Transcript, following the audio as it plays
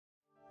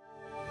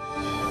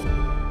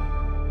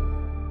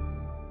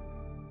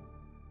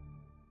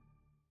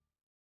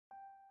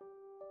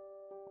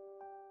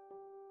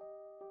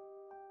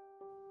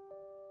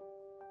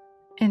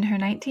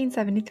her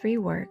 1973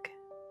 work,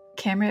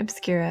 Camera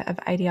Obscura of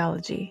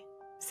Ideology,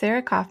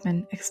 Sarah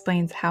Kaufman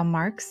explains how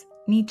Marx,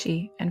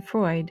 Nietzsche, and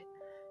Freud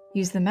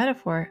use the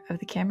metaphor of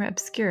the camera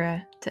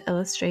obscura to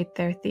illustrate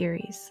their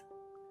theories.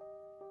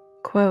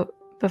 Quote,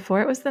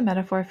 before it was the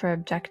metaphor for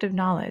objective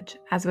knowledge,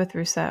 as with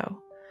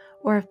Rousseau,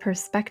 or of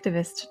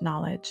perspectivist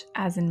knowledge,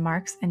 as in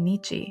Marx and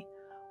Nietzsche,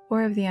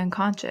 or of the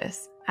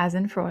unconscious, as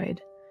in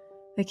Freud,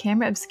 the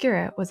camera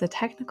obscura was a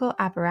technical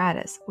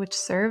apparatus which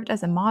served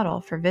as a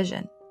model for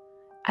vision.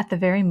 At the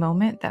very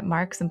moment that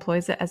Marx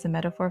employs it as a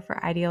metaphor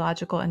for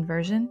ideological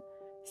inversion,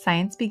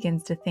 science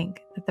begins to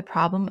think that the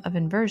problem of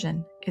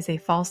inversion is a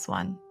false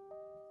one.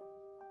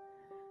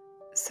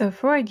 So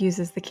Freud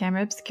uses the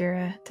camera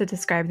obscura to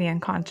describe the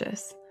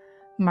unconscious.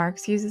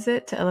 Marx uses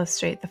it to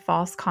illustrate the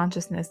false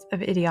consciousness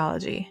of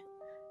ideology,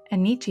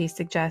 and Nietzsche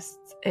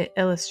suggests it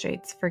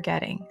illustrates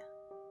forgetting.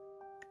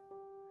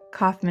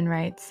 Kaufman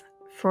writes,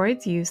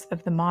 Freud's use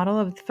of the model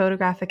of the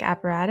photographic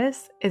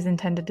apparatus is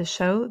intended to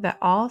show that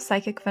all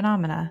psychic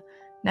phenomena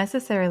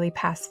necessarily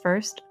pass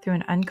first through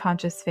an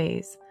unconscious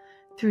phase,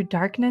 through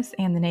darkness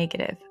and the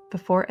negative,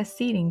 before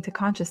acceding to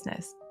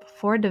consciousness,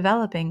 before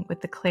developing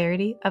with the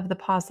clarity of the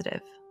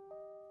positive.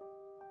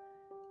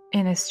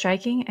 In a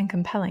striking and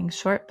compelling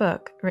short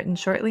book written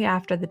shortly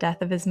after the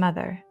death of his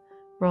mother,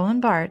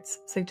 Roland Barthes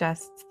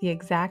suggests the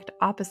exact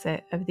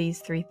opposite of these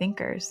three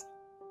thinkers.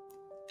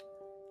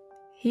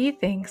 He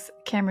thinks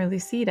camera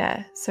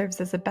lucida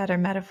serves as a better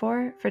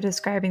metaphor for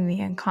describing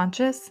the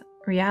unconscious,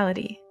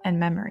 reality, and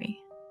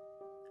memory.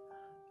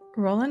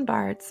 Roland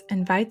Barthes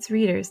invites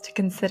readers to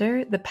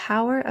consider the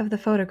power of the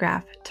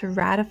photograph to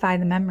ratify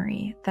the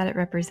memory that it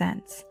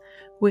represents,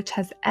 which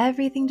has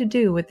everything to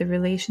do with the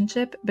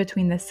relationship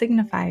between the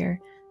signifier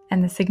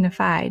and the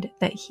signified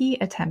that he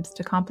attempts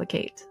to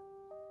complicate.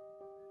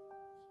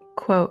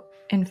 Quote,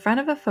 in front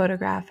of a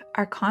photograph,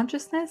 our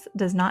consciousness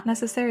does not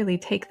necessarily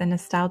take the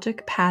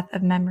nostalgic path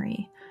of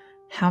memory.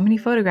 How many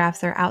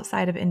photographs are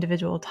outside of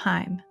individual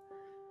time?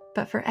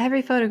 But for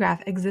every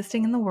photograph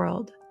existing in the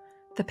world,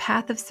 the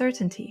path of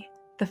certainty,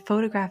 the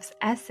photograph's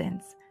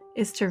essence,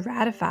 is to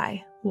ratify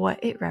what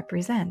it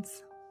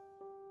represents.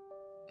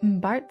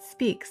 Barthes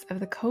speaks of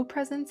the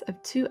co-presence of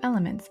two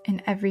elements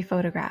in every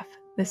photograph,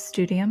 the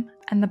studium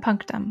and the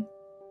punctum.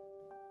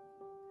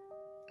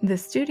 The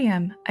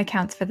studium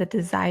accounts for the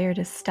desire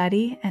to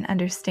study and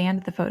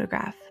understand the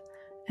photograph,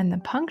 and the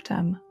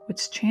punctum,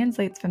 which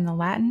translates from the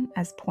Latin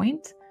as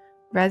point,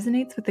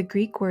 resonates with the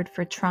Greek word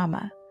for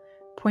trauma,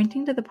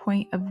 pointing to the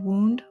point of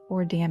wound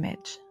or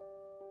damage.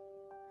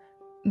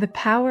 The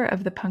power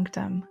of the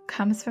punctum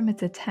comes from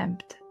its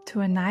attempt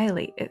to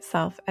annihilate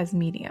itself as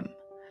medium,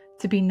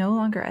 to be no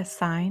longer a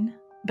sign,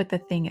 but the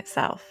thing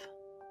itself.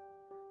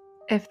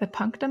 If the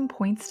punctum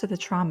points to the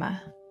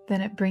trauma, then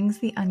it brings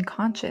the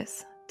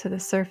unconscious to the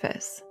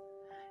surface.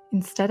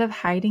 Instead of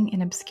hiding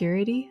in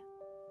obscurity,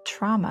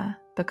 trauma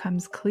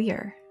becomes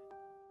clear.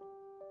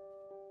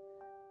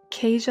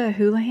 Kezia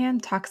Houlihan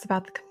talks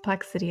about the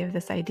complexity of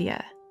this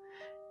idea.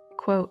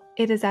 Quote,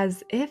 it is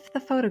as if the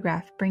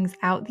photograph brings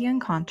out the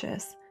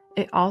unconscious,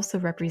 it also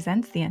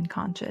represents the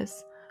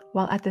unconscious,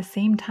 while at the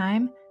same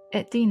time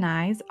it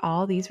denies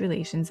all these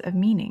relations of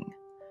meaning.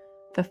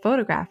 The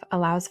photograph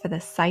allows for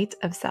the sight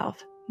of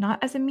self, not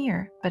as a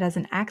mirror, but as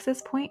an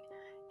access point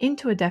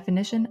into a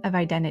definition of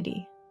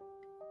identity.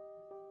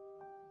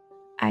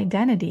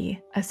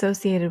 Identity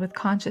associated with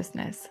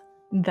consciousness,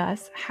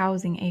 thus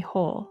housing a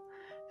whole,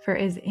 for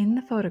it is in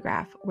the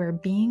photograph where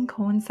being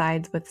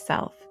coincides with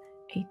self,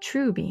 a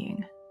true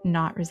being,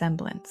 not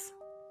resemblance.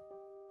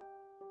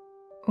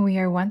 We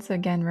are once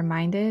again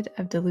reminded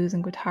of Deleuze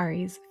and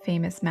Guattari's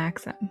famous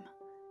maxim,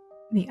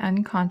 the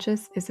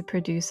unconscious is a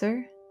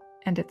producer,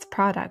 and its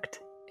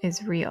product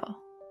is real.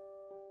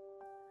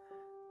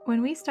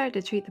 When we start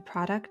to treat the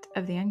product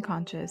of the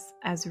unconscious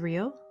as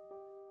real,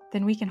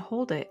 then we can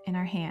hold it in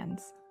our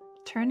hands,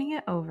 turning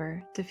it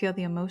over to feel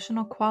the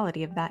emotional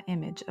quality of that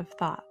image of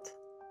thought.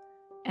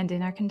 And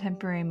in our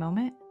contemporary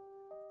moment,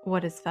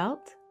 what is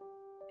felt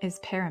is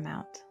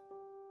paramount.